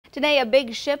Today, a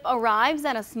big ship arrives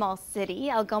in a small city.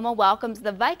 Algoma welcomes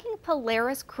the Viking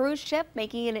Polaris cruise ship,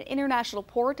 making it an international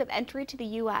port of entry to the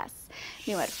U.S.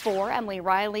 New at 4, Emily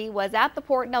Riley was at the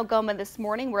port in Algoma this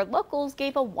morning, where locals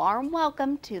gave a warm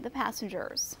welcome to the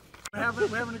passengers. We're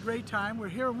having a great time. We're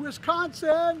here in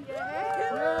Wisconsin.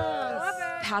 Yes.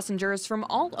 Passengers from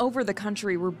all over the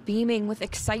country were beaming with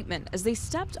excitement as they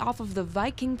stepped off of the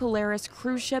Viking Polaris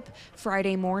cruise ship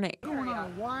Friday morning. Going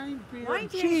on a wine, beer, and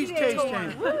cheese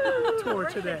tasting tour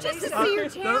today. Just to see your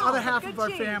town. The other half of our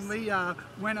family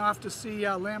went off to see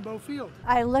Lambeau Field.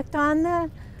 I looked on the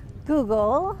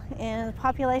Google, and the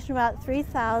population about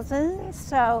 3,000.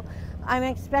 So I'm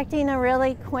expecting a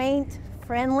really quaint,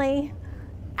 friendly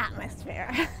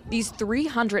atmosphere. These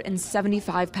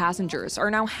 375 passengers are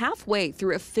now halfway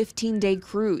through a 15-day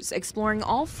cruise exploring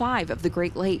all 5 of the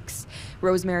Great Lakes.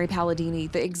 Rosemary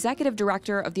Palladini, the executive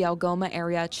director of the Algoma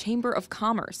Area Chamber of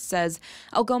Commerce, says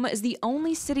Algoma is the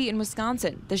only city in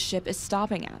Wisconsin the ship is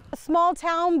stopping at. A small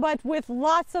town, but with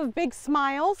lots of big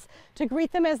smiles to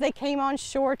greet them as they came on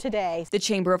shore today. The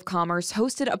Chamber of Commerce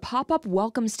hosted a pop-up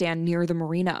welcome stand near the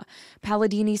marina.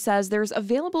 Palladini says there's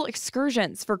available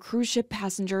excursions for cruise ship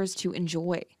passengers to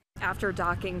enjoy. After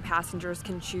docking, passengers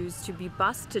can choose to be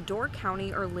bused to Door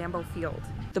County or Lambeau Field.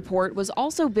 The port was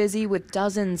also busy with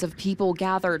dozens of people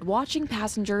gathered watching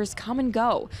passengers come and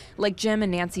go, like Jim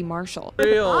and Nancy Marshall.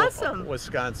 Real Awesome.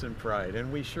 Wisconsin pride,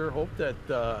 and we sure hope that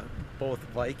both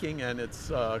Viking and its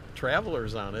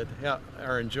travelers on it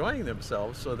are enjoying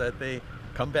themselves so that they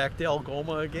come back to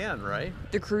Algoma again, right?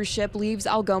 The cruise ship leaves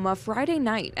Algoma Friday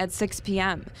night at 6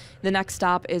 p.m. The next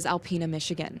stop is Alpena,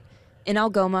 Michigan. In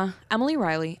Algoma, Emily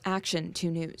Riley, Action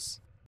 2 News.